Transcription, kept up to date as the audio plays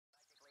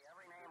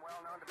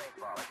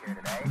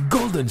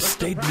Golden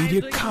State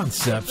Media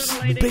Concepts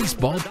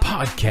Baseball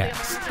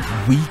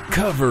Podcast. We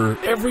cover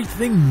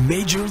everything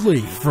Major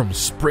League, from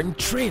spring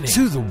training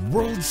to the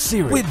World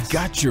Series. We've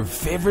got your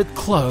favorite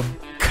club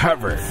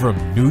covered,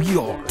 from New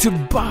York to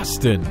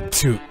Boston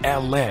to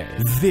LA.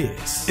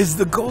 This is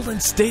the Golden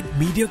State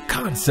Media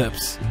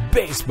Concepts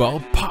Baseball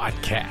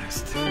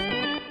Podcast.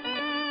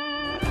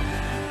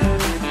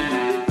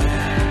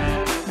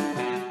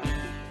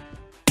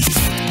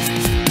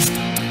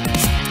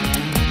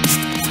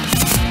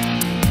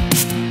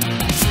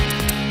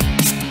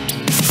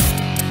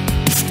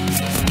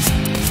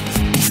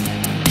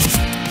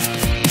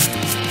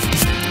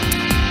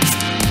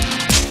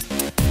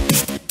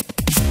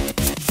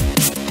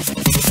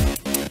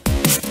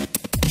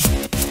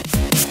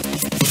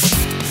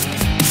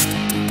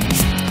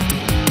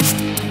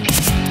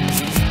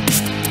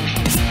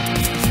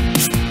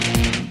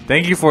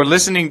 Thank you for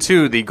listening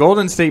to the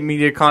Golden State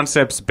Media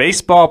Concepts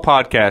Baseball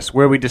Podcast,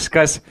 where we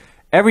discuss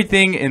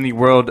everything in the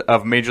world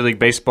of Major League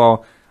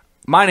Baseball.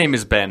 My name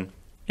is Ben.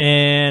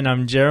 And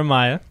I'm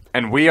Jeremiah.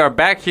 And we are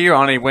back here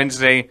on a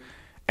Wednesday,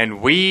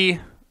 and we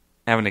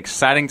have an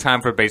exciting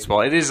time for baseball.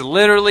 It is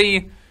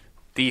literally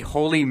the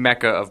holy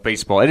mecca of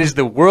baseball. It is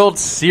the World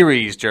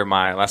Series,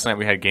 Jeremiah. Last night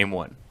we had Game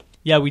 1.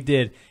 Yeah, we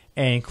did.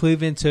 And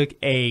Cleveland took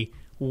a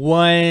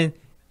 1-0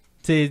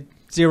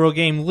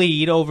 game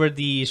lead over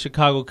the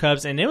Chicago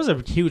Cubs, and it was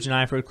a huge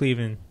night for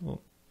Cleveland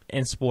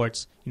in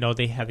sports. You know,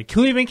 they have the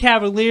Cleveland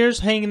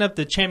Cavaliers hanging up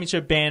the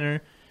championship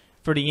banner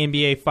for the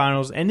NBA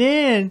Finals, and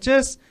then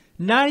just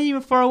not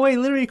even far away,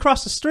 literally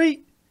across the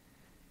street,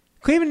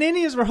 Cleveland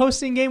Indians were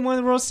hosting Game 1 of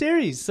the World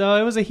Series. So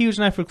it was a huge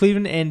night for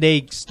Cleveland, and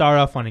they start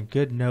off on a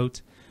good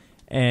note.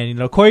 And, you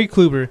know, Corey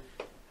Kluber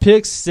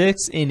picked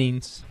 6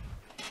 innings,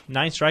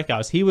 9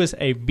 strikeouts. He was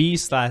a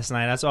beast last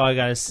night. That's all I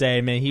got to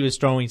say, man. He was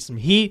throwing some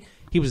heat.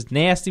 He was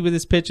nasty with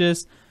his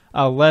pitches.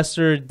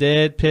 Lester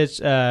did pitch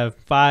 5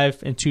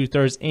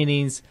 2/3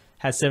 innings,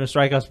 had 7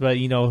 strikeouts, but,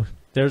 you know,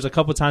 there's a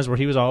couple times where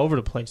he was all over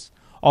the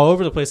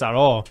place at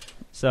all.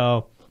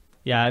 So,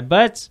 yeah,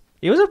 but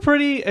it was a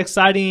pretty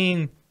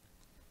exciting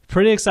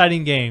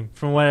game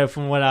from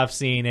what I've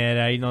seen.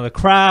 And, you know, the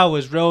crowd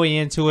was really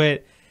into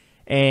it.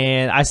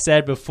 And I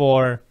said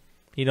before,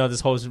 you know, this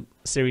whole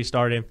series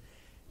started,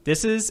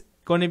 this is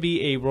going to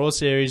be a World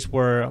Series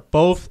where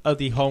both of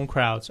the home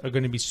crowds are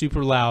going to be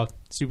super loud,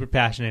 super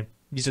passionate.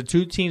 These are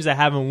two teams that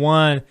haven't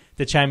won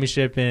the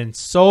championship in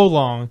so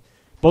long.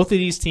 Both of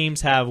these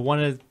teams have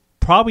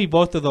probably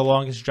both of the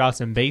longest droughts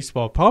in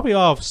baseball, probably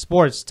all of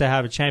sports, to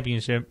have a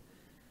championship.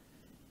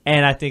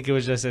 And I think it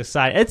was just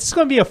exciting. It's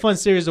going to be a fun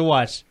series to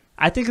watch.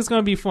 I think it's going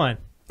to be fun.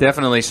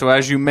 Definitely. So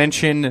as you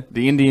mentioned,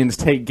 the Indians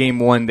take Game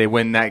 1. They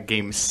win that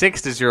game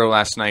 6-0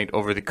 last night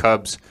over the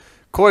Cubs.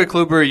 Corey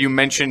Kluber, you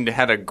mentioned,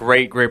 had a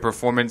great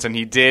performance, and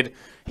he did.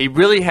 He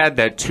really had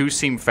that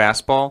two-seam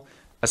fastball,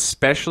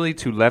 especially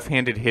to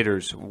left-handed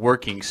hitters,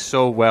 working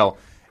so well.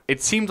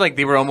 It seemed like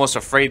they were almost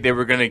afraid they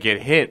were going to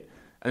get hit,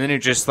 and then it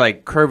just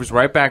like curves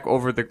right back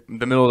over the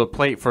middle of the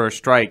plate for a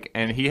strike,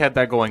 and he had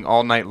that going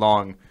all night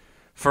long.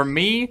 For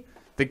me,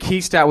 the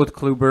key stat with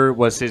Kluber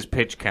was his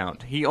pitch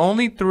count. He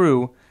only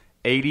threw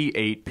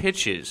 88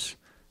 pitches.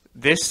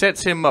 This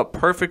sets him up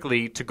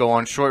perfectly to go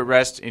on short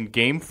rest in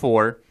Game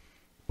 4.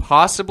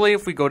 Possibly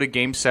if we go to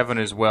Game 7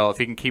 as well, if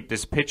he can keep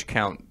this pitch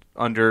count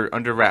under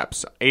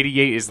wraps.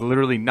 88 is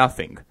literally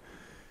nothing.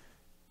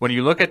 When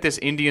you look at this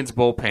Indians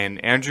bullpen,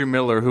 Andrew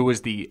Miller, who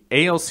was the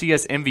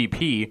ALCS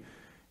MVP,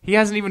 he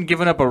hasn't even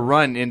given up a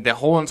run in the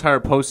whole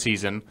entire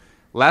postseason.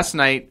 Last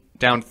night,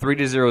 down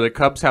 3-0, the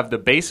Cubs have the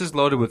bases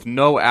loaded with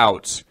no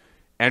outs.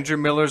 Andrew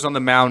Miller's on the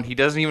mound. He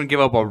doesn't even give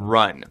up a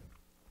run.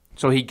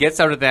 So he gets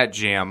out of that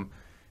jam.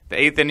 The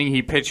 8th inning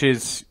he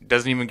pitches,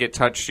 doesn't even get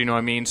touched, you know what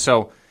I mean?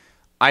 So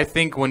I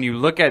think when you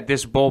look at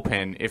this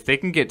bullpen, if they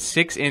can get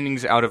 6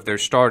 innings out of their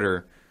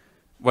starter,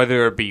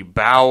 whether it be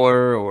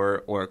Bauer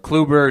or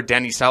Kluber,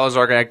 Danny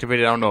Salazar got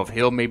activated. I don't know if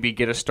he'll maybe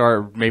get a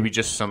start, maybe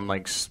just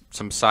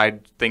some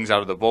side things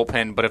out of the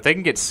bullpen. But if they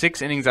can get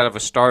 6 innings out of a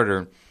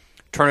starter,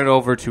 turn it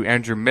over to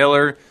Andrew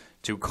Miller,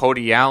 to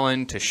Cody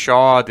Allen, to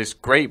Shaw, this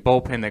great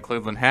bullpen that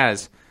Cleveland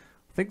has,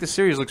 I think the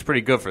series looks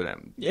pretty good for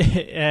them.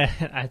 Yeah,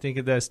 I think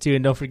it does too.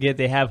 And don't forget,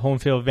 they have home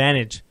field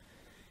advantage.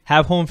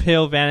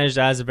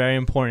 That is very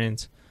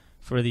important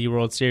for the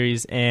World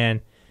Series.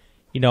 And,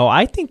 you know,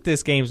 I think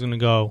this game's going to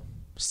go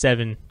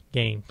 7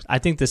 games. I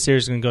think the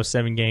series is going to go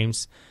 7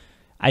 games.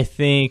 I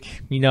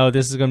think, you know,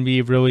 this is going to be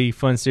a really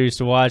fun series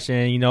to watch.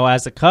 And, you know,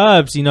 as the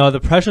Cubs, you know, the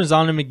pressure's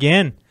on them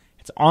again.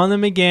 It's on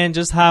them again,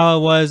 just how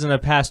it was in the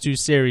past 2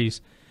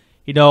 series.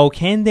 You know,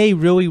 can they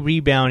really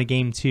rebound in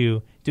Game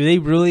 2? Do they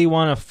really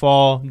want to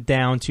fall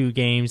down 2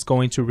 games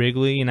going to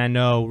Wrigley? And I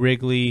know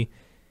Wrigley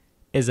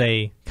is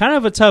a kind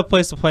of a tough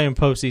place to play in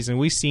postseason.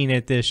 We've seen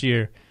it this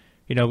year.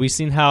 You know, we've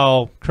seen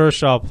how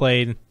Kershaw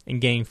played in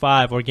Game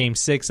 5 or Game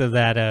 6 of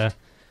that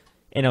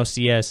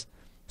NLCS.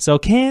 So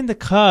can the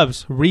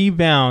Cubs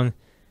rebound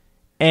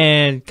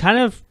and kind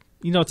of,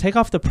 you know, take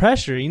off the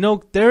pressure? You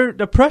know,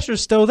 the pressure's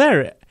still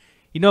there.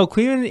 You know,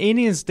 Cleveland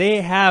Indians,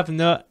 they have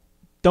no,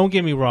 don't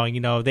get me wrong,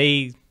 you know,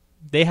 they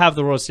they have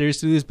the World Series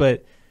to lose,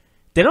 but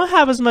they don't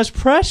have as much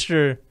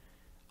pressure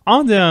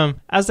on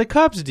them as the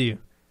Cubs do.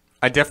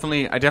 I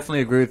definitely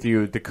agree with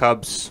you. The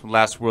Cubs'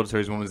 last World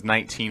Series win was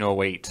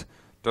 1908.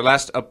 Their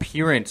last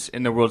appearance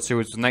in the World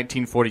Series was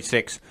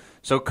 1946.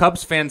 So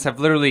Cubs fans have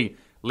literally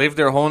lived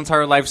their whole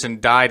entire lives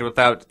and died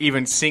without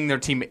even seeing their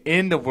team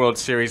in the World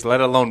Series,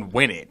 let alone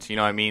win it. You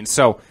know what I mean?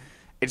 So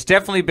it's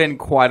definitely been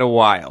quite a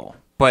while.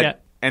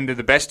 But and they're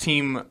the best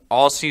team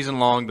all season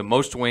long, the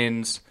most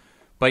wins.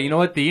 But you know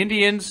what? The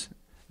Indians,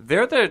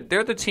 they're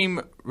the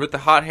team with the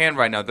hot hand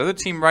right now. They're the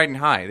team riding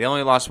high. They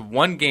only lost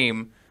one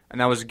game,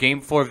 and that was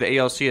Game 4 of the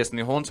ALCS in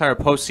the whole entire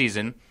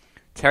postseason.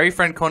 Terry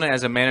Francona,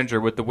 as a manager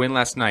with the win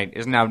last night,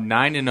 is now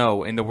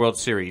 9-0 in the World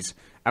Series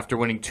after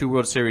winning 2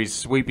 World Series,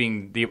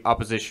 sweeping the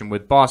opposition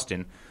with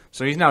Boston.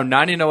 So he's now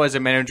 9-0 as a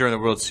manager in the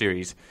World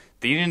Series.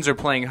 The Indians are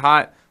playing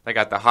hot. They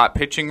got the hot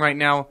pitching right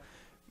now.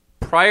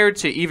 Prior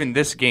to even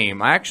this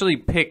game, I actually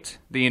picked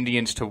the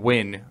Indians to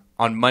win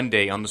on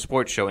Monday on the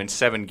sports show in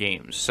 7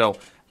 games. So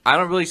I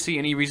don't really see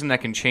any reason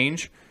that can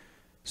change.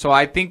 So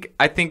I think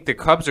the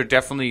Cubs are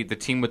definitely the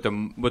team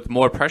with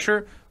more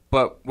pressure,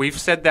 but we've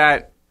said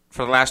that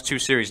for the last 2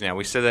 series now.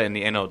 We said that in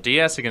the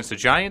NLDS against the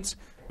Giants.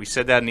 We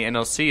said that in the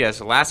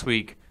NLCS last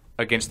week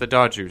against the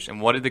Dodgers.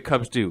 And what did the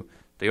Cubs do?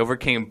 They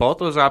overcame both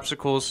those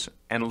obstacles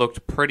and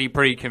looked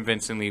pretty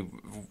convincingly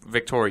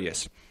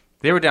victorious.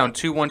 They were down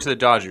 2-1 to the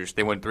Dodgers.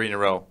 They won 3 in a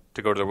row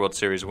to go to the World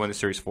Series and win the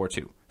series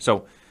 4-2.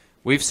 So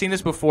we've seen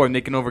this before, and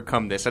they can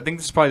overcome this. I think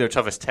this is probably their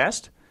toughest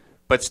test,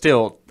 but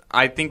still,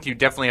 I think you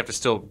definitely have to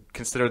still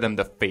consider them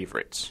the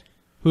favorites.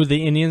 Who,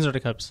 the Indians or the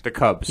Cubs? The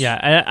Cubs.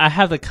 Yeah, I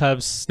have the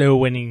Cubs still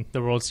winning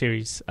the World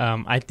Series.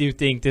 I do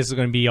think this is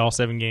going to be all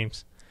 7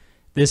 games.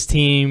 This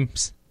team,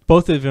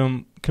 both of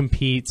them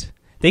compete.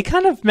 They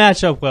kind of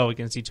match up well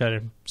against each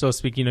other, so to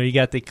speak. You know, you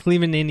got the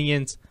Cleveland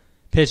Indians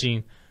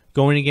pitching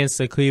going against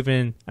the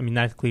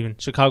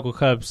Chicago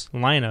Cubs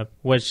lineup,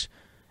 which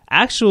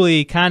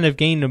actually kind of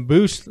gained a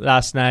boost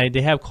last night.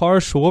 They have Carl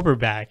Schwarber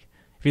back.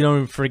 If you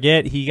don't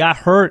forget, he got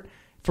hurt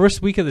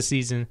first week of the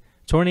season,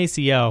 torn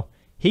ACL.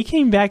 He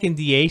came back in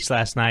DH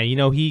last night. You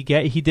know, he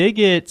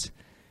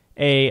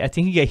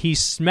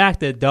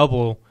smacked a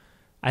double,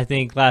 I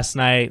think, last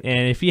night.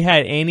 And if he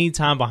had any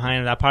time behind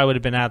him, that probably would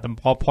have been at the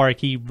ballpark.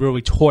 He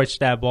really torched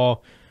that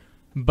ball.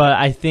 But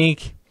I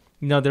think,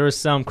 you know, there was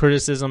some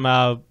criticism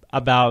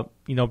about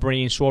you know,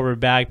 bringing Schwarber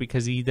back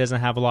because he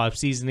doesn't have a lot of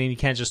seasoning. You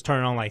can't just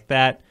turn on like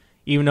that,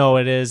 even though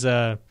it is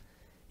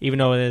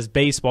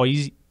baseball.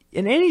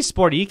 In any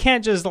sport, you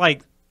can't just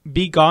like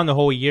be gone the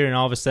whole year and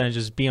all of a sudden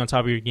just be on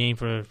top of your game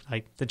for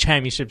like the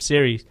championship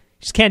series. You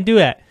just can't do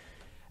that.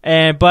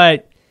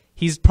 But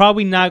he's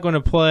probably not going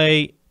to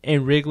play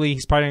in Wrigley.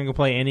 He's probably not going to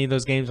play any of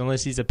those games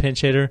unless he's a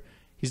pinch hitter.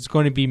 He's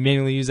going to be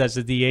mainly used as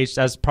a DH.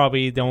 That's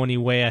probably the only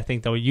way I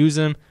think they'll use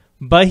him.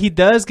 But he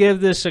does give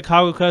the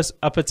Chicago Cubs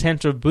a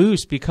potential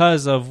boost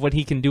because of what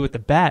he can do with the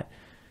bat.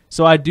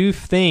 So I do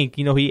think,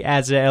 you know, he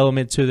adds an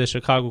element to the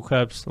Chicago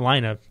Cubs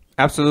lineup.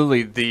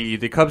 Absolutely.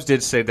 The Cubs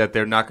did say that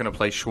they're not going to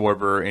play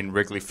Schwarber in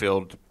Wrigley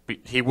Field.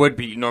 He would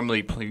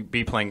normally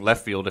be playing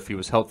left field if he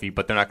was healthy,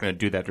 but they're not going to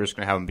do that. They're just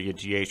going to have him be a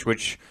DH,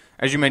 which,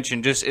 as you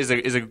mentioned, just is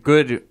a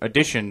good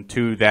addition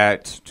to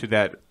that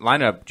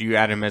lineup. Do you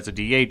add him as a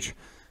DH?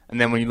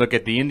 And then when you look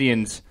at the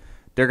Indians,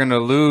 they're going to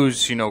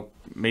lose, you know,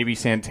 maybe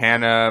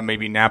Santana,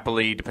 maybe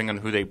Napoli, depending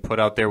on who they put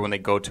out there when they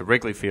go to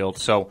Wrigley Field.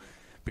 So,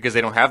 because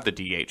they don't have the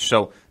DH.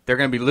 So they're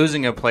going to be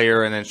losing a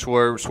player, and then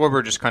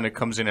Schwarber just kind of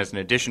comes in as an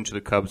addition to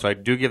the Cubs. So I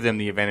do give them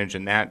the advantage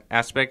in that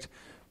aspect.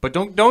 But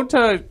don't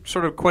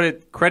sort of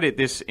credit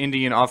this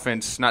Indian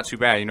offense not too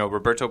bad. You know,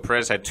 Roberto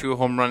Perez had 2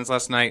 home runs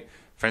last night.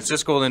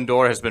 Francisco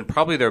Lindor has been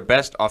probably their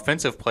best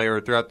offensive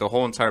player throughout the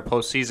whole entire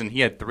postseason.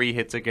 He had 3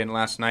 hits again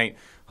last night.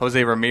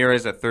 Jose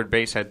Ramirez at third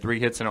base had 3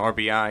 hits and an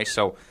RBI.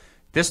 So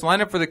this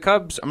lineup for the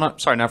Cubs,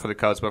 not for the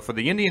Cubs, but for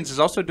the Indians is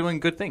also doing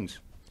good things.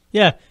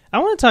 Yeah, I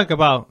want to talk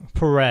about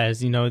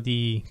Perez, you know,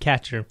 the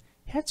catcher.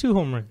 He had 2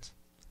 home runs.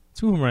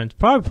 2 home runs.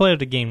 Probably player of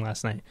the game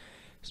last night.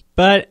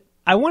 But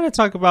I want to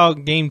talk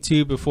about Game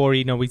 2 before,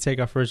 you know, we take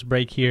our first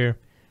break here.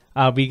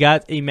 We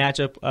got a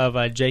matchup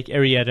of Jake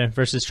Arrieta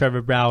versus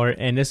Trevor Bauer,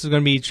 and this is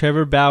going to be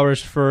Trevor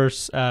Bauer's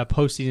first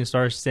postseason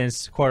start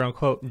since,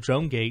 quote-unquote,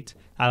 Drumgate.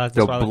 I like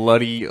this. The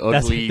bloody,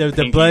 ugly,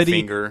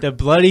 finger. The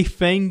bloody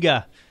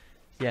finger.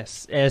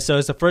 Yes. So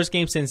it's the first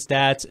game since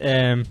that.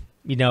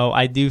 You know,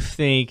 I do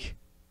think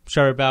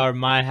Trevor Bauer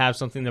might have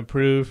something to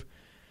prove.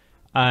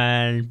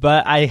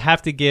 But I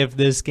have to give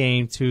this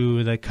game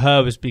to the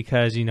Cubs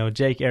because, you know,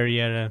 Jake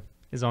Arrieta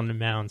is on the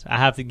mound. I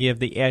have to give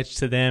the edge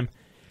to them.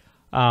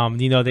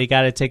 You know, they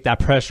got to take that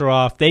pressure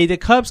off. The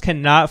Cubs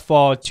cannot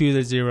fall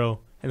 2-0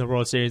 in the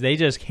World Series. They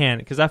just can't.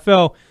 Because I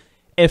feel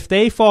if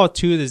they fall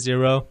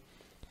 2-0,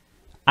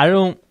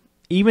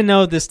 even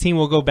though this team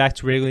will go back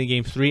to Wrigley in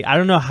Game 3, I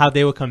don't know how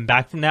they will come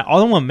back from that. All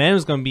the momentum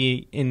is going to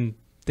be in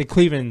the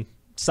Cleveland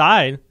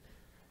side.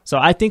 So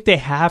I think they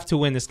have to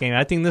win this game.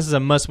 I think this is a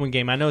must-win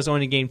game. I know it's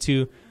only Game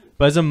 2,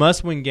 but it's a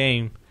must-win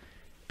game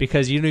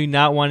because you do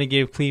not want to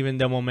give Cleveland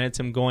the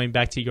momentum going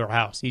back to your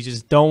house. You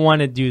just don't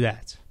want to do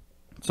that.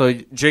 So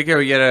Jake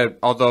Arrieta,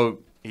 although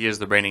he is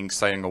the reigning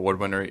Cy Young Award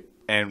winner,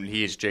 and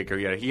he is Jake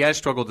Arrieta, he has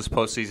struggled this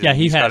postseason. Yeah,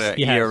 he's got an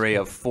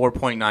ERA of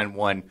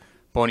 4.91.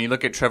 But when you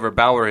look at Trevor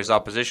Bauer, his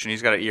opposition,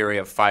 he's got an ERA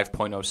of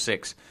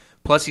 5.06.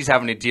 Plus, he's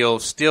having to deal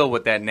still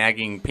with that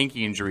nagging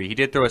pinky injury. He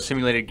did throw a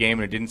simulated game,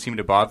 and it didn't seem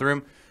to bother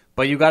him.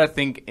 But you got to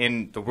think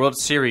in the World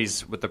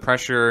Series with the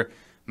pressure,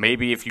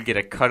 maybe if you get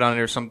a cut on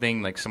it or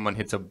something, like someone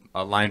hits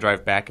a line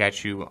drive back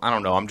at you. I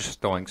don't know. I'm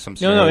just throwing some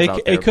scenarios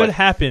out there. It could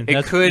happen.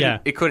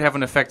 It could have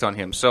an effect on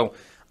him. So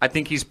I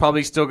think he's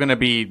probably still going to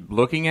be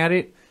looking at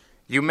it.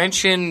 You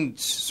mentioned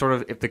sort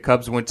of if the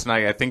Cubs win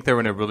tonight, I think they're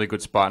in a really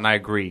good spot, and I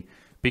agree.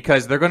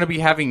 Because they're going to be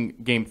having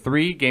Game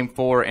 3, Game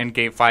 4, and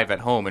Game 5 at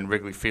home in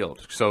Wrigley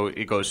Field. So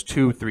it goes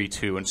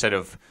 2-3-2 instead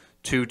of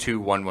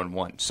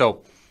 2-2-1-1-1.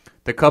 So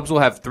the Cubs will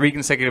have 3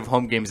 consecutive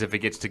home games if it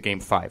gets to Game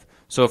 5.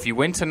 So if you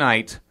win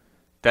tonight,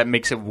 that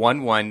makes it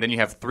 1-1. Then you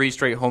have 3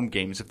 straight home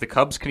games. If the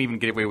Cubs can even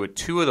get away with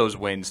 2 of those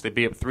wins, they'd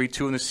be up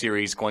 3-2 in the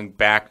series, going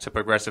back to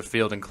Progressive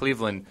Field in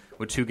Cleveland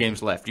with 2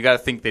 games left. You got to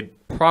think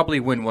they'd probably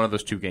win one of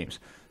those 2 games.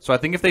 So I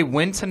think if they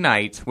win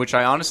tonight, which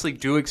I honestly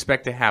do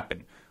expect to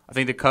happen, I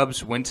think the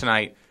Cubs win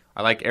tonight.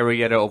 I like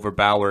Arrieta over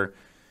Bauer.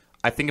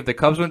 I think if the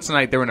Cubs win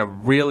tonight, they're in a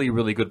really,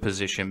 really good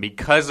position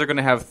because they're going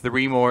to have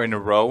 3 more in a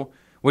row,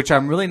 which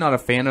I'm really not a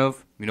fan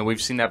of. You know, we've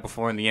seen that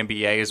before in the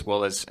NBA as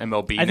well as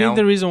MLB now. I think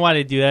the reason why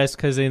they do that is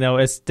because,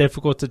 it's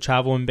difficult to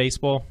travel in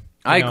baseball.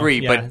 I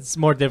agree, but it's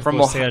more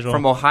difficult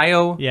from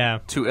Ohio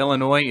to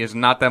Illinois is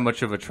not that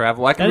much of a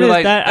travel. I can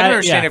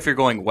understand if you're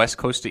going West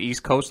Coast to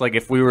East Coast. Like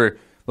if we were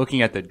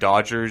looking at the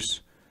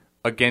Dodgers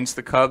against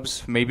the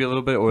Cubs, maybe a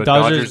little bit, or the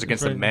Dodgers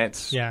against the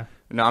Mets. Yeah.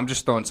 No, I'm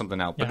just throwing something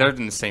out. But they're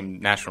in the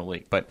same National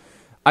League. But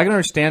I can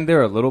understand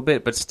there a little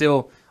bit, but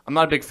still, I'm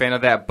not a big fan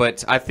of that.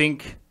 But I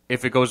think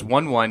if it goes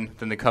 1-1,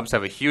 then the Cubs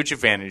have a huge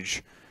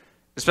advantage,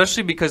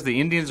 especially because the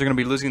Indians are going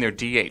to be losing their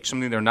DH,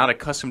 something they're not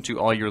accustomed to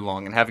all year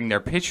long, and having their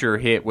pitcher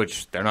hit,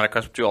 which they're not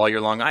accustomed to all year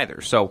long either.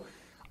 So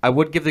I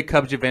would give the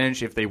Cubs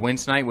advantage if they win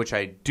tonight, which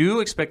I do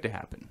expect to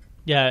happen.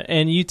 Yeah,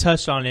 and you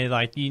touched on it.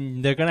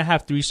 They're going to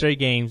have 3 straight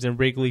games in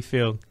Wrigley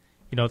Field,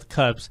 the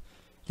Cubs.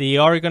 They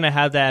are going to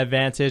have that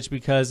advantage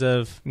because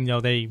of,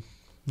 they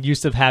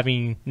used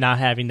to not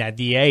having that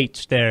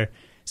DH there.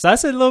 So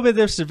that's a little bit of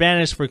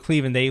disadvantage for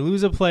Cleveland. They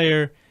lose a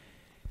player,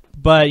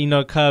 but,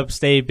 Cubs,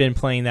 they've been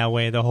playing that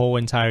way the whole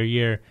entire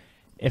year.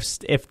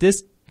 If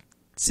this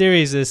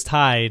series is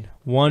tied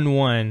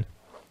 1-1,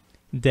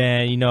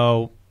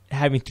 then,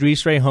 having 3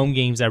 straight home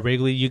games at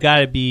Wrigley, you got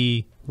to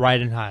be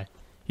riding high.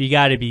 You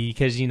got to be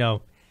because,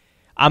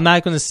 I'm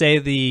not going to say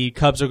the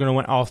Cubs are going to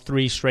win all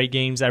 3 straight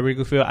games at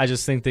Wrigley Field. I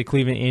just think the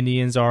Cleveland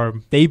Indians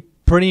they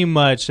pretty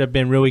much have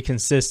been really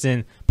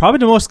consistent, probably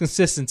the most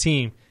consistent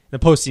team in the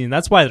postseason.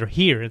 That's why they're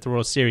here at the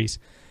World Series.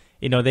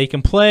 They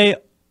can play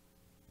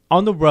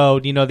on the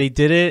road. They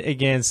did it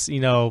against,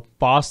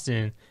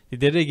 Boston. They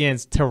did it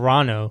against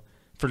Toronto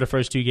for the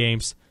first 2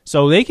 games.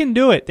 So they can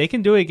do it. They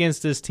can do it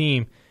against this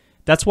team.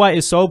 That's why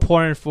it's so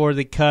important for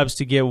the Cubs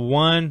to get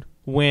 1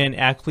 win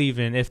at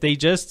Cleveland. If they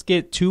just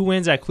get 2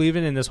 wins at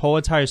Cleveland in this whole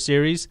entire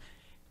series,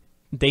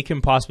 they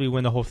can possibly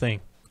win the whole thing.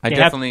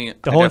 The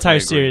whole entire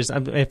series.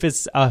 If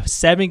it's a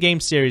 7-game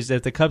series,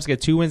 if the Cubs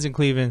get 2 wins in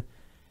Cleveland,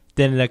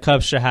 then the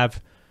Cubs should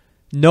have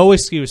no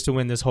excuse to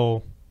win this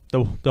the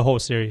whole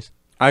series.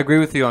 I agree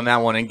with you on that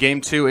one. And Game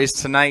 2 is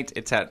tonight.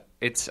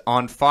 It's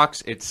on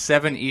Fox. It's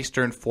 7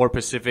 Eastern, 4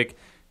 Pacific.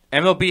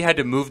 MLB had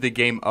to move the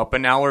game up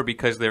an hour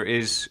because there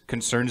is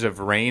concerns of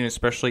rain,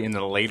 especially in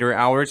the later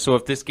hours. So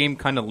if this game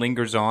kind of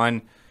lingers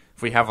on,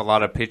 if we have a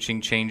lot of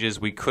pitching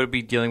changes, we could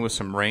be dealing with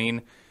some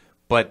rain.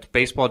 But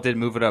baseball did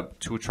move it up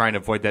to try and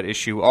avoid that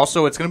issue.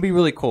 Also, it's going to be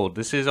really cold.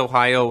 This is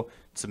Ohio.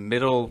 It's the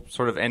middle,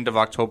 sort of end of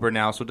October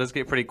now, so it does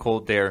get pretty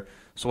cold there.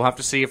 So we'll have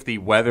to see if the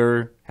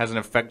weather has an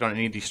effect on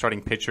any of these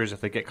starting pitchers.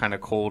 If they get kind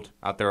of cold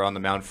out there on the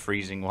mound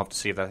freezing, we'll have to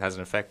see if that has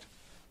an effect.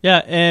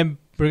 Yeah, and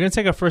we're going to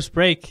take our first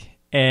break.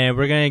 And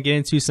we're going to get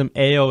into some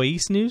AL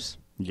East news.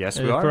 Yes,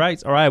 we are.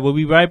 Correct. All right, we'll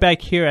be right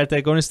back here at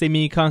the Golden State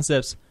Media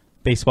Concepts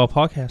Baseball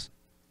Podcast.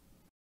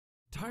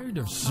 Tired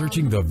of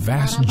searching the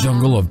vast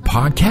jungle of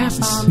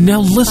podcasts?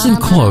 Now listen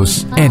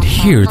close and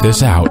hear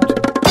this out.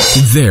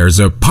 There's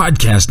a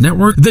podcast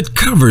network that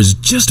covers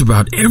just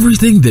about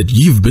everything that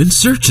you've been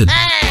searching.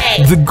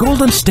 Hey! The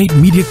Golden State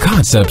Media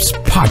Concepts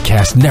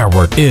Podcast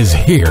Network is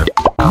here.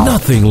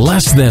 Nothing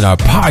less than a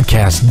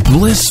podcast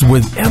bliss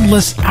with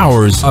endless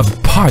hours of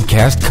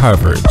podcast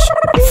coverage.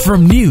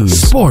 From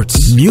news,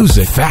 sports,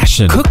 music,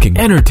 fashion, cooking,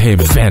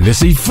 entertainment,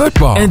 fantasy,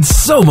 football, and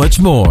so much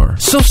more.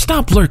 So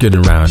stop lurking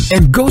around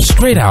and go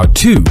straight out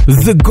to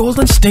the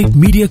Golden State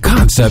Media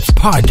Concepts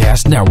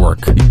Podcast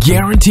Network.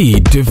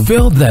 Guaranteed to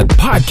fill that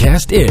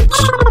podcast itch.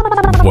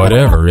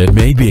 Whatever it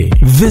may be.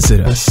 Visit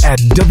us at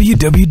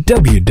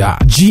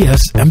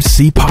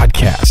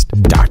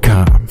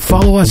www.gsmcpodcast.com.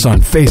 Follow us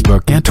on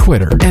Facebook and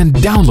Twitter. And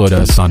download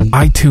us on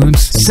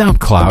iTunes,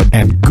 SoundCloud,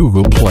 and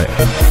Google Play.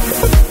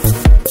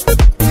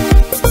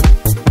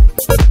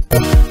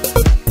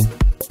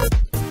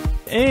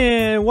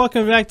 And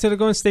welcome back to the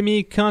Golden State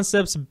Media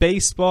Concepts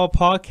Baseball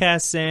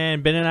Podcast.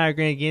 And Ben and I are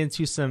going to get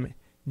into some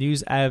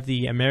news out of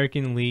the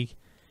American League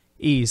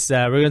East.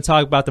 We're going to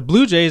talk about the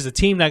Blue Jays, a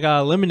team that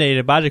got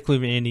eliminated by the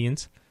Cleveland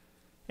Indians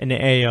in the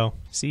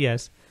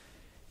ALCS.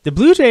 The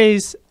Blue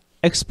Jays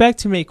expect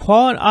to make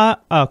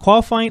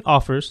qualifying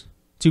offers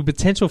to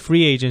potential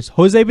free agents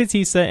Jose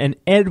Bautista and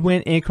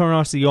Edwin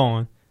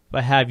Encarnacion,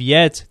 but have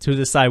yet to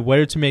decide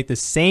whether to make the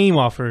same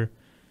offer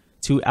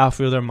to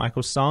outfielder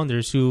Michael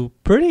Saunders, who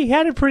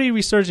had a pretty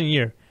resurgent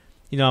year.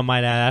 I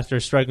might add, after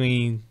a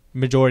struggling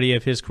majority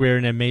of his career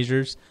in the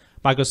majors,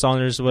 Michael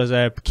Saunders was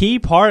a key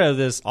part of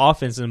this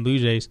offense in the Blue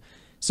Jays.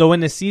 So in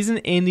the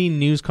season-ending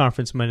news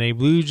conference Monday,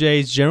 Blue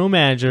Jays general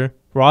manager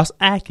Ross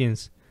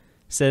Atkins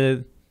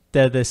said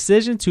the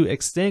decision to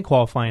extend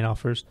qualifying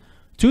offers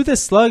to the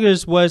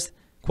Sluggers was,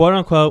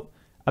 quote-unquote,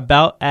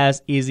 about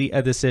as easy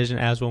a decision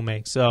as we'll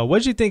make. So what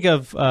did you think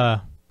of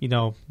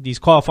these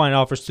qualifying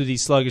offers to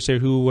these Sluggers here,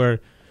 who were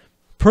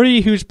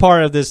pretty huge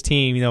part of this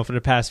team, for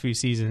the past few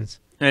seasons?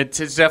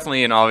 It's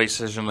definitely an obvious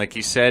decision, like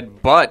you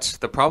said, but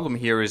the problem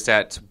here is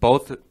that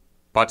both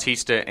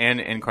Bautista and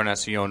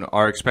Encarnacion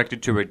are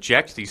expected to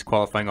reject these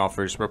qualifying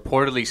offers,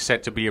 reportedly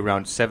set to be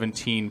around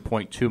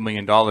 $17.2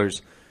 million,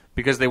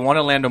 because they want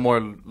to land a more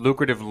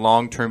lucrative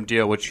long-term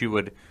deal, which you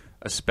would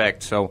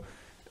expect. So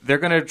they're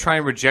going to try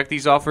and reject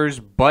these offers,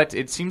 but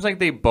it seems like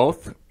they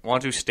both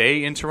want to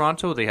stay in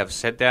Toronto. They have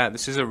said that.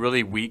 This is a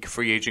really weak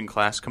free agent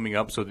class coming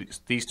up, so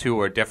these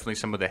two are definitely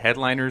some of the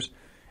headliners.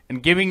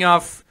 And feeding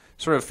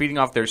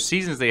off their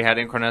seasons they had,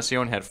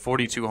 Encarnacion had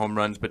 42 home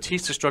runs.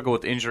 Bautista struggled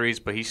with injuries,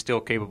 but he's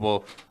still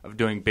capable of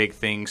doing big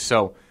things.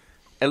 So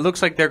it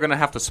looks like they're going to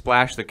have to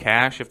splash the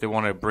cash if they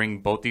want to bring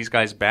both these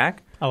guys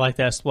back. I like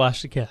that,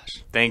 splash the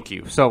cash. Thank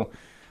you. So,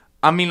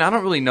 I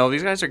don't really know.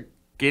 These guys are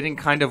getting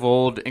kind of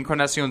old.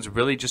 Encarnacion's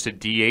really just a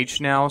DH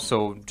now,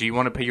 so do you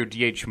want to pay your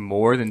DH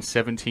more than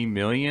 $17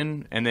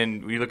 million? And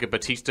then we look at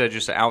Bautista,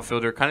 just an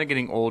outfielder, kind of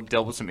getting old,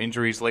 dealt with some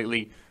injuries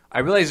lately. I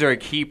realize they're a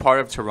key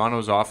part of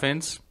Toronto's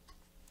offense,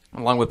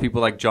 along with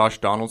people like Josh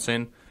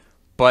Donaldson.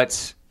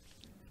 But,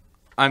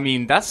 they're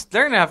going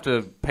to have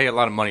to pay a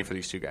lot of money for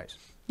these two guys.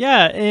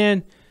 Yeah,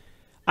 and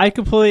I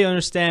completely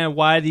understand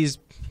why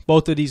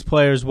both of these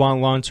players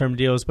want long-term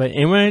deals, but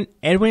Edwin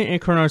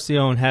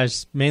Encarnacion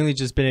has mainly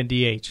just been a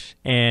DH.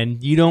 And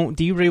do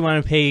you really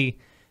want to pay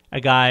a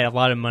guy a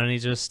lot of money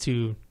just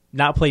to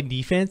not play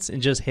defense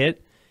and just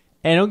hit?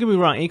 And don't get me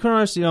wrong,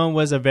 Encarnacion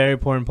was a very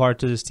important part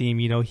to this team.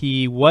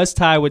 He was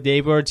tied with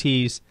David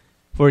Ortiz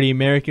for the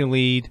American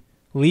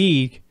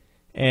League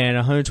and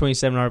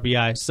 127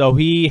 RBI. So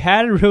he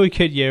had a really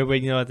good year,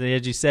 but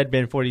as you said,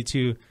 Ben,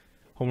 42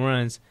 home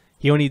runs.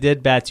 He only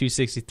did bat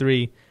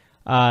 263.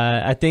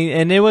 I think,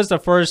 and it was the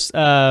first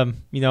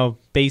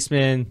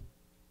baseman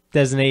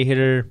designated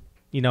hitter.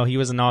 He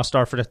was an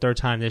all-star for the third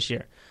time this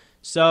year.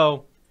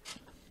 So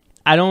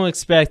I don't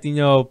expect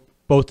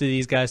both of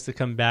these guys to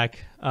come back.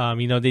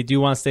 They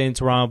do want to stay in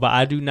Toronto, but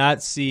I do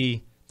not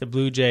see the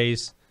Blue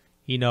Jays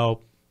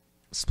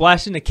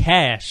splashing the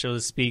cash, so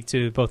to speak,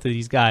 to both of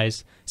these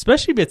guys,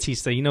 especially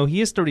Bautista. He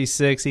is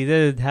 36. He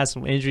did have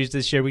some injuries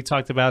this year we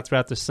talked about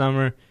throughout the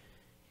summer.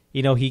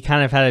 He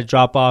kind of had to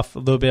drop off a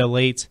little bit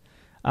late.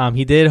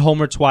 He did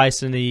homer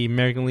twice in the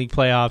American League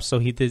playoffs, so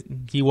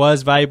he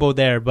was valuable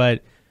there.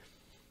 But,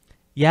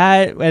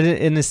 yeah,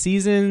 in the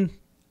season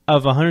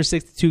of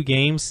 162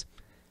 games,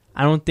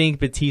 I don't think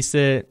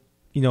Bautista,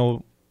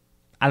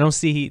 I don't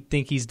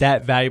think he's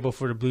that valuable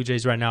for the Blue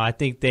Jays right now. I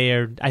think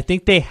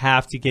they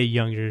have to get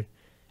younger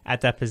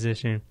at that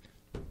position.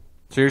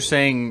 So you're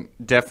saying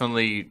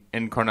definitely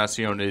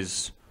Encarnacion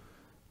is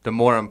the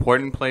more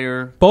important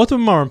player? Both of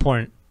them are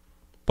important.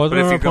 But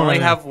if you can only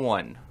have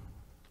one,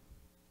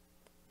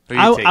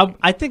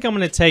 I think I'm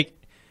going to take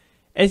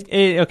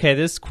okay,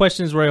 this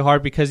question is very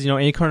hard because,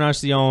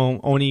 Encarnacion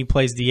only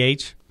plays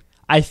DH.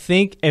 I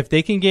think if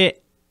they can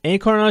get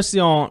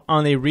Encarnacion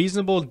on a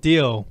reasonable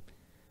deal,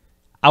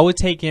 I would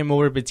take him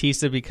over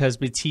Bautista because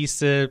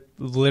Bautista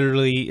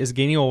literally is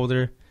getting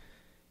older.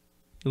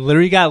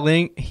 Literally got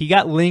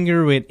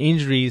lingered with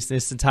injuries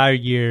this entire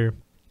year,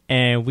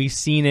 and we've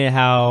seen it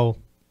how,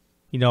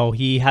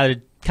 he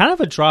had kind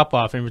of a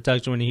drop-off in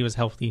production when he was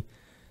healthy.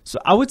 So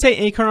I would take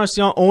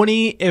Encarnacion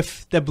only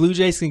if the Blue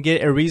Jays can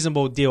get a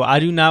reasonable deal. I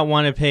do not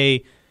want to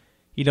pay,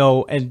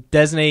 and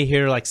designate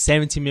here like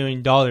 $17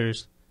 million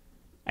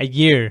a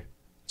year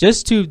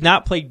just to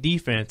not play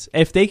defense.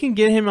 If they can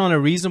get him on a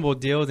reasonable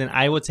deal, then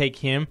I would take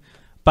him.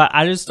 But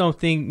I just don't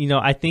think,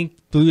 I think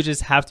Blue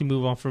Jays have to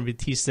move on from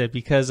Bautista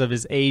because of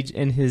his age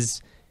and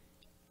his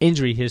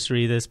injury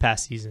history this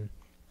past season.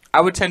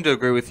 I would tend to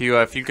agree with you.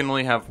 If you can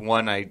only have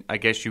one, I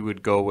guess you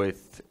would go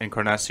with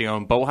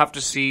Encarnacion. But we'll have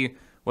to see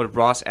what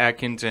Ross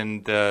Atkins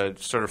and the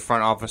sort of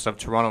front office of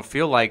Toronto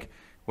feel like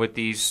with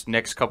these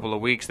next couple of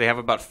weeks. They have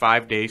about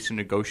 5 days to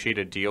negotiate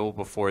a deal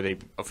before they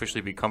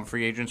officially become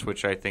free agents,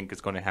 which I think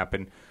is going to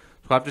happen.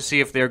 So we'll have to see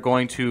if they're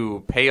going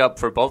to pay up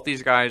for both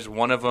these guys,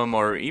 one of them,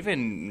 or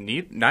even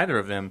neither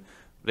of them.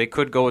 They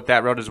could go with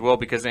that route as well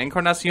because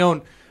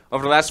Encarnacion,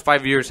 over the last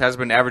 5 years, has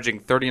been averaging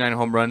 39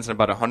 home runs and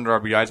about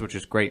 100 RBIs, which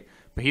is great.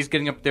 But he's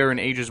getting up there in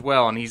age as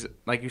well, and he's,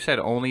 like you said,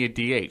 only a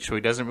DH, so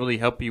he doesn't really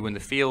help you in the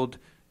field.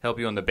 help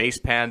you on the base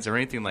pads or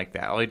anything like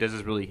that. All he does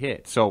is really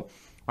hit. So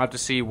I'll have to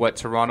see what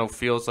Toronto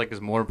feels like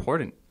is more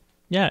important.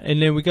 Yeah,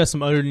 and then we got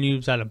some other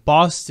news out of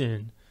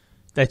Boston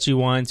that you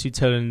want to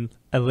tell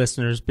a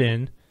listener's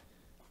been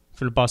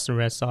for the Boston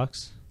Red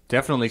Sox.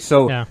 Definitely.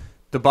 So yeah.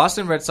 The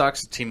Boston Red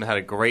Sox, a team that had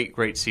a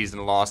great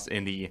season, lost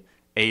in the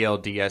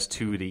ALDS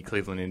to the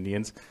Cleveland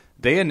Indians.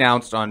 They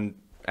announced on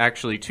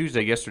actually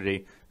Tuesday,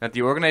 yesterday, that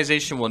the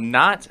organization will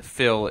not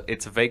fill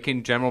its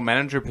vacant general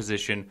manager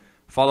position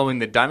following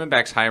the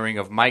Diamondbacks hiring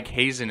of Mike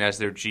Hazen as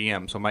their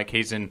GM. So Mike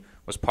Hazen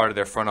was part of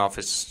their front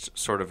office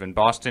sort of in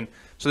Boston.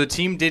 So the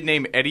team did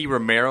name Eddie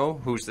Romero,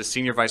 who's the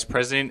senior vice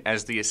president,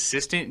 as the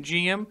assistant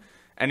GM,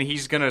 and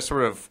he's going to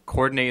sort of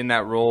coordinate in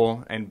that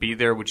role and be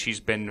there, which he's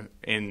been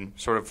in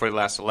sort of for the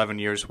last 11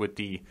 years with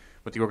the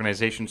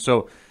organization.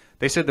 So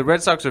they said the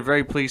Red Sox are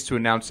very pleased to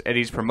announce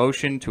Eddie's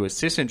promotion to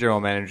assistant general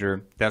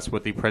manager. That's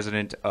what the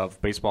president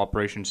of baseball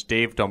operations,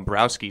 Dave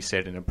Dombrowski,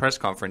 said in a press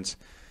conference.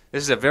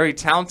 This is a very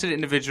talented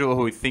individual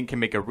who we think can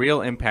make a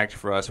real impact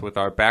for us with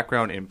our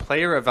background in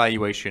player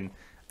evaluation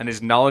and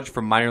his knowledge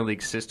from minor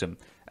league system.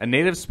 A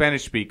native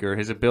Spanish speaker,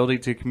 his ability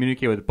to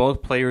communicate with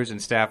both players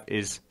and staff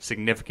is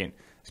significant,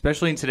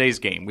 especially in today's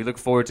game. We look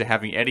forward to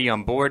having Eddie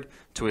on board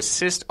to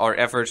assist our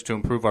efforts to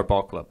improve our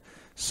ball club.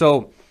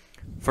 So,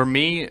 for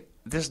me,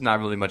 this is not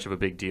really much of a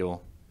big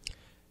deal.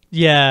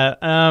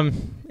 Yeah,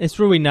 it's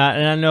really not.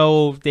 And I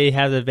know they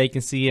have the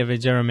vacancy of a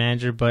general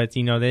manager, but,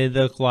 you know, they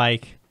look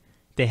like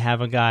they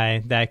have a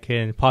guy that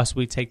can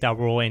possibly take that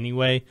role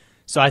anyway.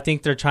 So I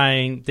think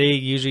they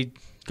usually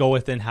go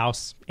with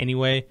in-house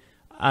anyway,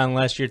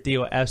 unless you're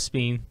Theo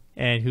Epstein,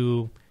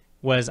 and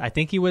I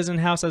think he was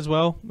in-house as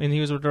well when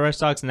he was with the Red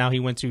Sox, and now he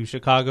went to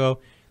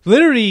Chicago.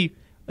 Literally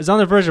is on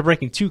the verge of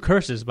breaking 2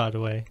 curses, by the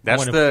way. I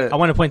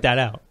want to point that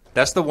out.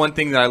 That's the one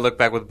thing that I look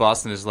back with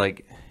Boston is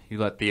like, you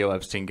let Theo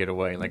Epstein get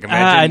away. Like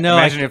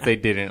imagine if they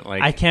didn't.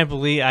 Like I can't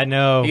believe I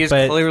know. He is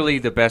clearly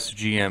the best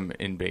GM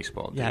in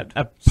baseball. Yeah, dude.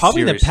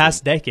 probably Seriously. the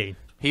past decade.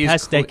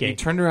 He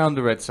turned around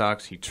the Red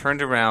Sox. He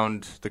turned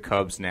around the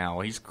Cubs.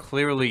 Now he's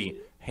clearly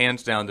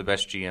hands down the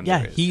best GM. Yeah,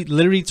 there is. he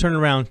literally turned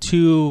around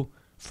 2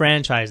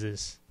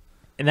 franchises,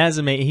 and that's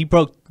amazing. He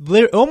broke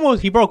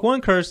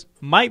one curse,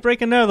 might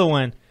break another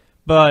one,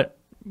 but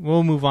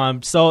we'll move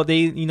on. So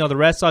the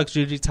Red Sox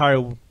usually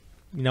tire,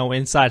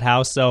 inside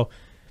house, so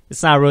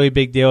it's not really a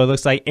big deal. It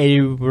looks like Eddie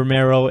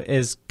Romero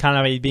is kind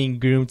of being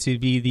groomed to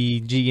be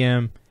the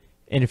GM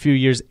in a few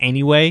years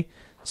anyway.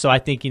 So I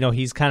think,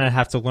 he's kind of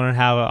have to learn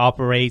how it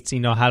operates,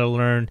 how to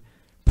learn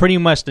pretty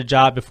much the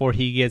job before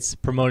he gets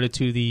promoted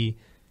to the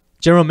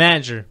general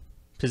manager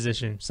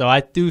position. So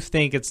I do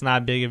think it's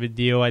not big of a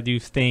deal. I do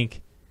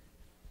think,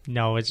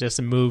 it's just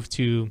a move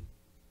to,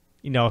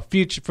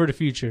 future for the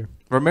future.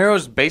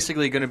 Romero's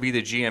basically going to be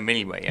the GM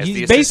anyway. As he's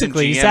the assistant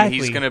GM, exactly.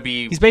 he's going to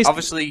be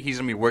obviously he's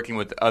going to be working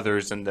with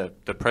others and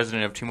the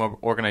president of team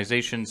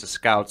organizations, the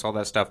scouts, all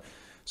that stuff.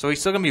 So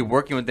he's still going to be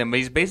working with them, but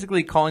he's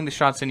basically calling the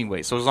shots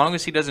anyway. So as long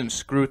as he doesn't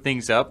screw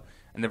things up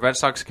and the Red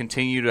Sox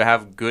continue to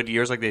have good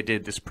years like they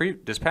did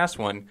this past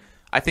one,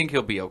 I think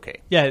he'll be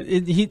okay. Yeah,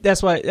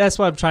 that's what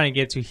I'm trying to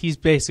get to. He's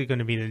basically going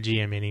to be the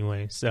GM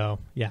anyway. So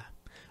yeah.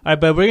 All right,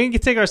 but we're going to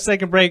take our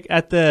second break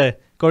at the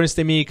Golden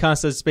State Media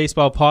Concepts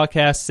Baseball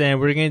Podcast, and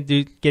we're going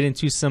to get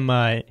into some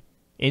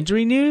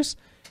injury news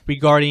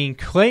regarding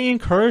Clayton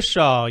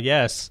Kershaw.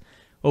 Yes.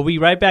 We'll be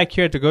right back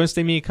here at the Golden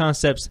State Media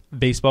Concepts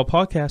Baseball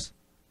Podcast.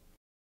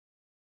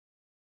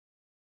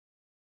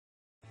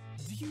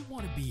 Do you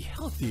want to be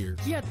healthier,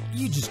 yet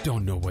you just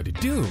don't know what to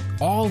do?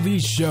 All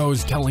these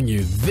shows telling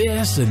you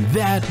this and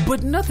that,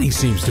 but nothing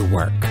seems to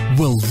work.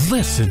 Well,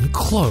 listen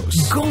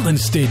close. Golden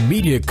State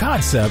Media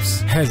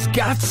Concepts has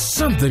got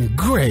something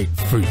great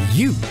for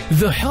you.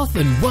 The Health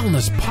and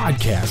Wellness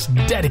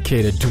Podcast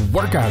dedicated to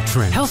workout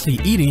trends, healthy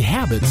eating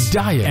habits,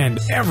 diet, and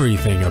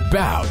everything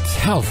about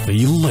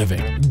healthy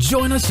living.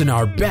 Join us in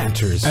our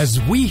banters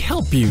as we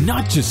help you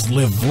not just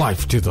live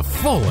life to the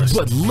fullest,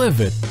 but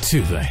live it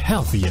to the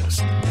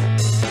healthiest.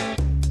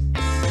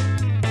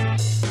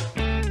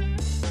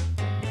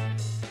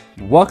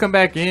 Welcome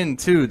back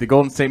into the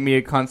Golden State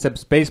Media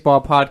Concepts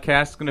Baseball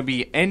Podcast. Going to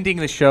be ending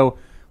the show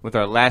with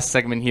our last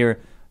segment here,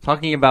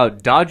 talking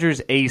about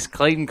Dodgers ace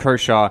Clayton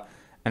Kershaw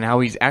and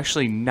how he's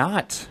actually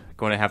not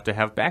going to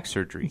have back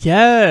surgery.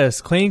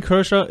 Yes, Clayton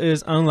Kershaw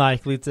is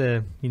unlikely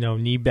to,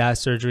 need back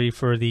surgery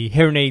for the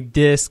herniated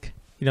disc,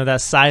 that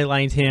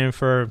sidelined him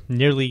for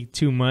nearly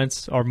 2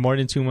 months, or more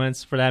than 2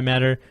 months for that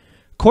matter.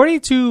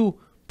 According to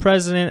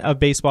President of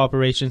Baseball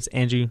Operations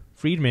Andrew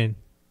Friedman,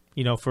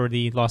 for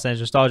the Los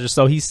Angeles Dodgers.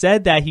 So he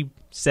said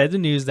the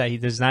news that he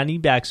does not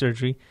need back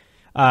surgery.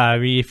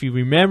 If you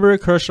remember,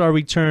 Kershaw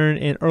returned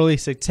in early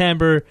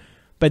September,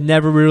 but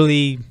never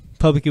really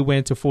publicly went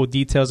into full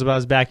details about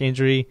his back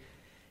injury.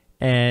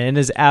 And in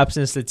his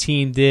absence, the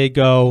team did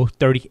go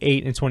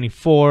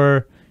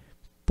 38-24,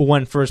 but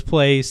won first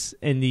place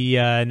in the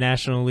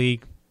National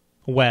League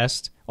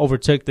West,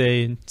 overtook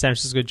the San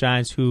Francisco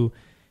Giants, who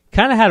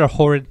kind of had a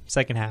horrid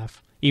second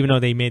half, even though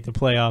they made the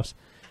playoffs.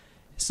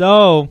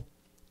 So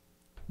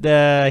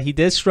he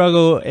did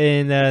struggle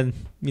in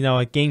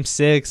at Game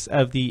 6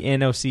 of the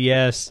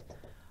NLCS,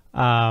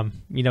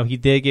 he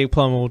did get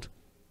pummeled.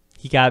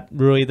 He got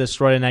really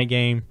destroyed in that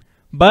game.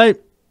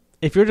 But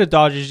if you're the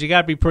Dodgers, you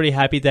got to be pretty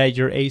happy that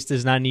your ace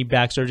does not need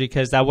back surgery,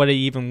 because that would have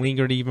even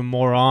lingered even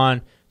more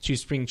on to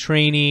spring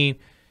training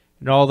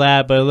and all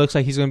that. But it looks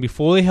like he's going to be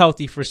fully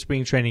healthy for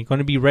spring training, going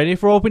to be ready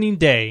for opening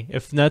day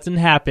if nothing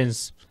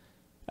happens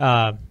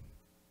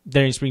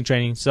during spring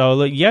training. So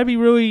look, you got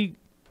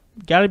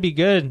to be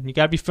good. You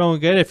got to be feeling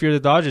good if you're the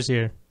Dodgers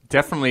here.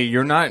 Definitely.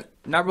 You're not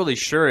really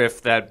sure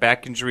if that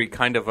back injury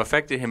kind of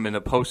affected him in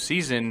the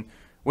postseason,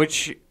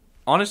 which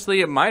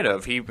honestly it might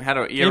have. He had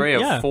an ERA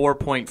of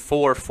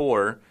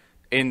 4.44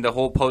 in the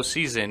whole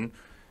postseason.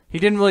 He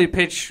didn't really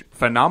pitch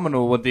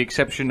phenomenal, with the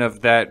exception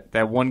of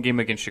that one game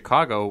against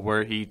Chicago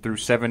where he threw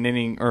 7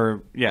 innings,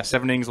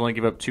 only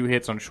gave up 2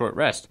 hits on short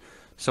rest.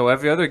 So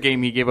every other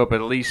game he gave up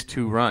at least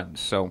 3 runs.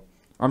 So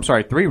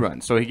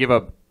he gave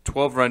up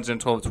 12 runs in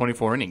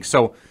 24 innings.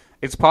 So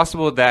it's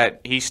possible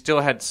that he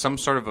still had some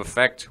sort of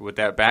effect with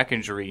that back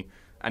injury.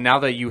 And now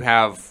that you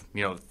have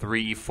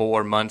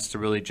 3-4 months to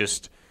really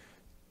just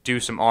do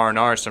some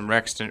R&R, some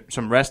rest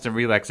and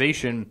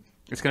relaxation,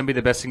 it's going to be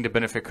the best thing to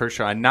benefit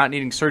Kershaw. And not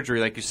needing surgery,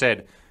 like you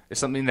said, is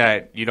something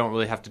that you don't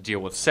really have to deal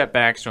with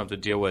setbacks. You don't have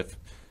to deal with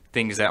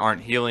things that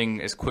aren't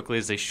healing as quickly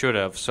as they should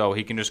have. So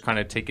he can just kind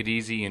of take it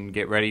easy and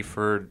get ready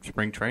for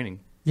spring training.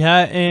 Yeah,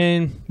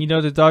 and,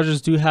 the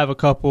Dodgers do have a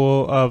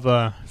couple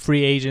of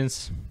free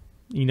agents,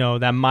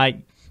 that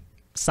might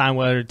sign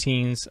with other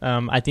teams.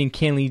 I think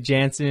Kenley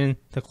Jansen,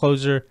 the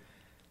closer,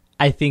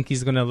 I think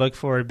he's going to look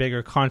for a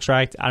bigger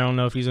contract. I don't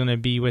know if he's going to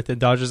be with the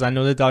Dodgers. I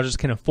know the Dodgers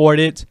can afford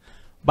it,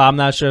 but I'm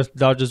not sure if the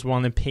Dodgers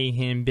want to pay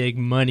him big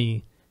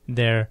money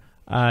there.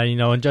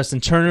 And Justin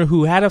Turner,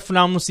 who had a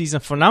phenomenal season,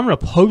 phenomenal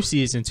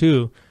postseason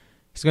too,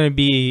 he's going to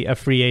be a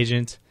free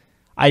agent.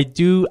 I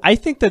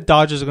think the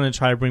Dodgers are going to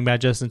try to bring back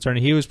Justin Turner.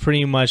 He was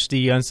pretty much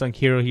the unsung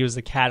hero. He was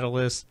the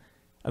catalyst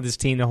of this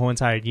team the whole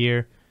entire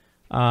year.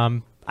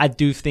 I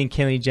do think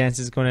Kenley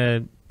Jansen is going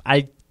to –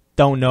 I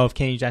don't know if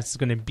Kenley Jansen is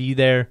going to be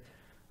there.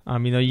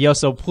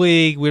 Yelso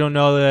Puig, we don't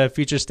know the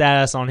future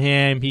status on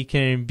him. He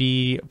can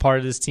be part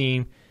of this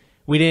team.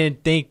 We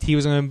didn't think he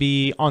was going to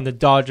be on the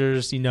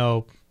Dodgers,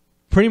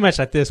 pretty much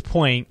at this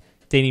point,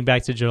 dating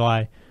back to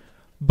July.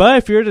 But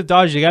if you're the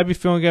Dodgers, you got to be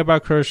feeling good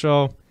about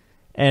Kershaw.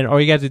 And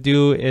all you got to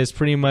do is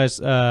pretty much,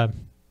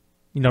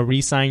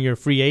 re-sign your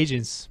free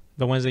agents,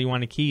 the ones that you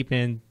want to keep,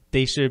 and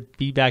they should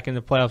be back in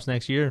the playoffs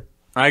next year.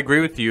 I agree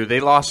with you. They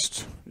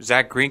lost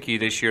Zach Greinke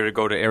this year to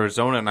go to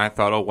Arizona, and I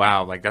thought, oh,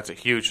 wow, that's a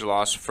huge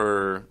loss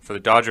for the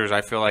Dodgers.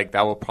 I feel like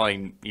that will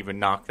probably even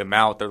knock them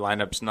out. Their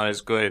lineup's not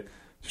as good.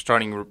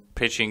 Starting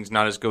pitching's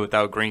not as good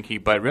without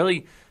Greinke, but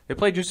really they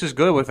played just as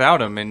good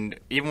without him. And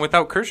even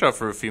without Kershaw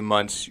for a few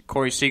months,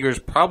 Corey Seager's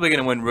probably going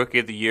to win Rookie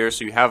of the Year,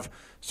 so you have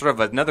sort of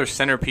another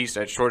centerpiece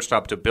at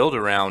shortstop to build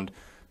around.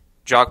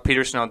 Jock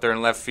Peterson out there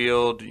in left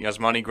field,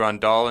 Yasmani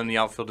Grandal in the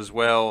outfield as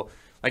well.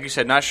 Like you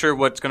said, not sure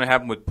what's going to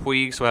happen with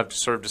Puig, so we'll have to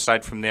sort of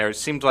decide from there. It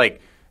seems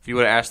like if you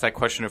would have asked that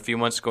question a few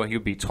months ago, he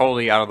would be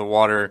totally out of the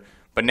water.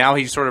 But now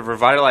he's sort of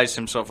revitalized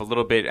himself a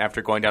little bit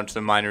after going down to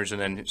the minors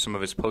and then some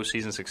of his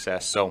postseason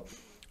success. So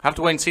I have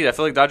to wait and see. I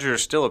feel like Dodgers are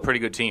still a pretty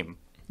good team.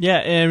 Yeah,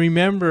 and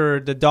remember,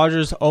 the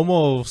Dodgers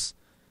almost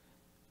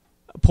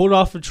pulled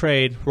off a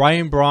trade,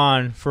 Ryan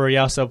Braun for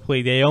Yelso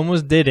Puig. They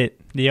almost did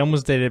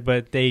it,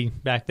 but they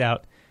backed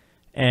out.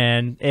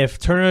 And if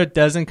Turner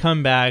doesn't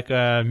come back,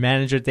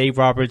 manager Dave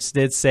Roberts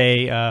did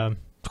say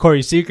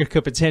Corey Seager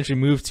could potentially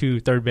move to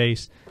third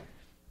base.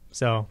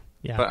 So,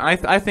 yeah. But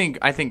I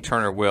think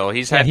Turner will.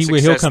 He's had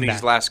success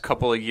these last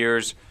couple of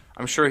years.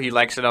 I'm sure he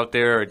likes it out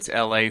there. It's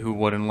L.A. who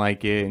wouldn't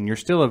like it, and you're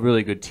still a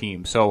really good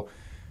team. So,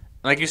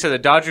 like you said, the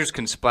Dodgers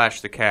can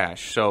splash the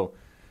cash. So,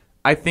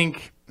 I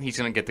think he's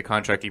going to get the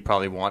contract he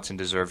probably wants and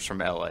deserves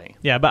from L.A.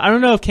 Yeah, but I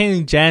don't know if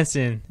Kenley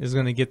Jansen is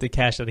going to get the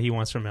cash that he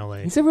wants from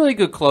L.A. He's a really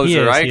good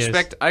closer. I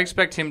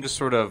expect him to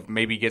sort of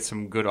maybe get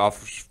some good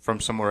offers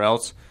from somewhere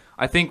else.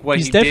 I think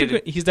he's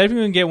definitely going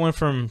to get one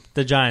from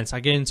the Giants.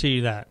 I guarantee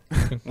you that.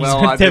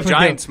 Well, the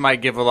Giants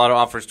might give a lot of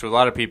offers to a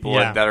lot of people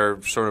that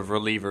are sort of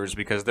relievers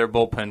because their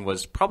bullpen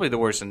was probably the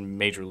worst in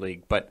Major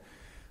League. But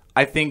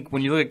I think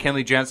when you look at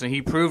Kenley Jansen,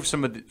 he proved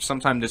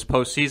sometime this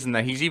postseason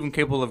that he's even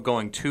capable of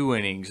going 2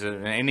 innings,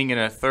 an inning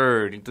and a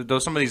third,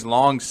 some of these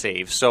long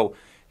saves. So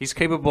he's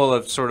capable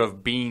of sort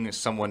of being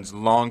someone's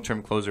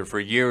long-term closer for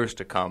years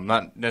to come,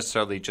 not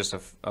necessarily just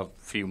a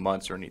few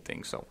months or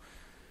anything. So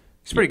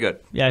he's pretty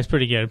good. Yeah, he's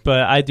pretty good.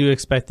 But I do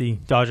expect the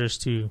Dodgers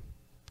to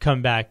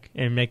come back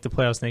and make the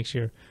playoffs next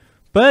year.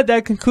 But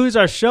that concludes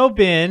our show,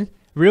 Ben.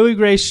 Really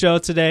great show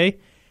today.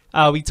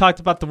 We talked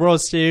about the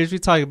World Series. We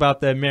talked about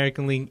the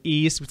American League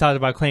East. We talked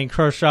about Clayton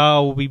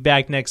Kershaw. We'll be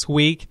back next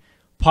week,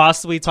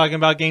 possibly talking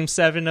about Game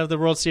 7 of the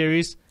World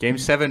Series. Game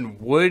 7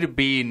 would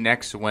be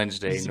next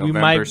Wednesday,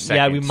 November 2nd.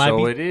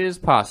 Yeah, it is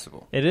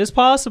possible. It is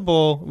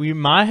possible. We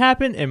might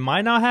happen. It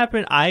might not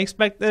happen. I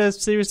expect the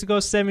series to go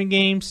 7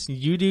 games.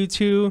 You do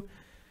too.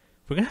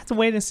 We're going to have to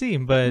wait and see.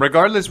 But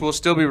regardless, we'll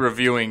still be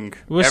reviewing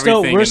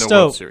everything in the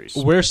World Series.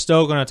 We're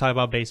still going to talk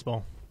about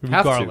baseball.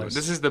 regardless.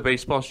 This is the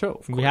baseball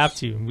show. We have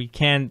to. We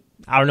can't.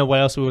 I don't know what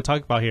else we will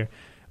talk about here.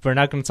 If we're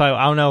not going to talk.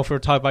 I don't know if we're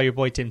talking about your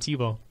boy Tim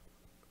Tebow.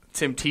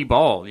 Tim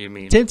Tebow, you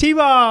mean? Tim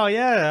Tebow,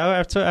 yeah.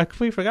 I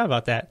completely forgot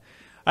about that.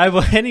 All right,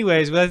 well,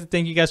 anyways, we'd like to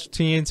thank you guys for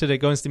tuning in to the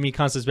Golden State Media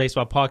Concepts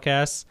Baseball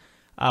Podcast.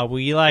 I'm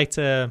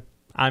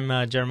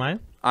Jeremiah.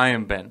 I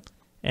am Ben.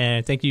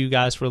 And thank you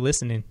guys for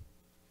listening.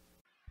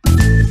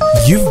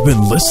 You've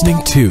been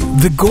listening to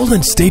the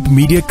Golden State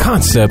Media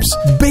Concepts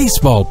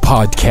Baseball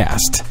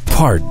Podcast,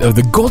 part of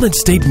the Golden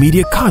State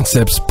Media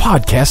Concepts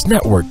Podcast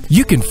Network.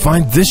 You can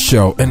find this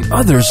show and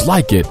others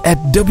like it at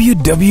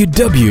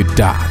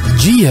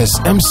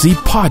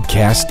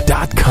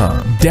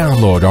www.gsmcpodcast.com.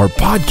 Download our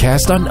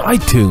podcast on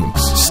iTunes,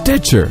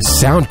 Stitcher,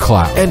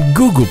 SoundCloud, and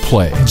Google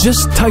Play.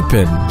 Just type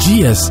in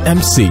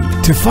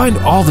GSMC to find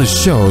all the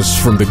shows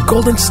from the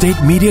Golden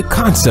State Media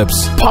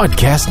Concepts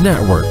Podcast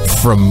Network.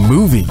 From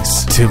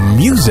movies to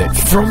music,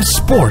 from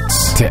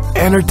sports to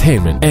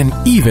entertainment, and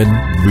even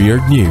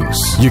weird news.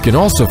 You can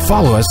also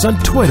follow us on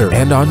Twitter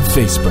and on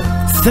Facebook.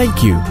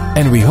 Thank you,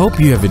 and we hope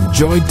you have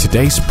enjoyed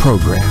today's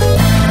program.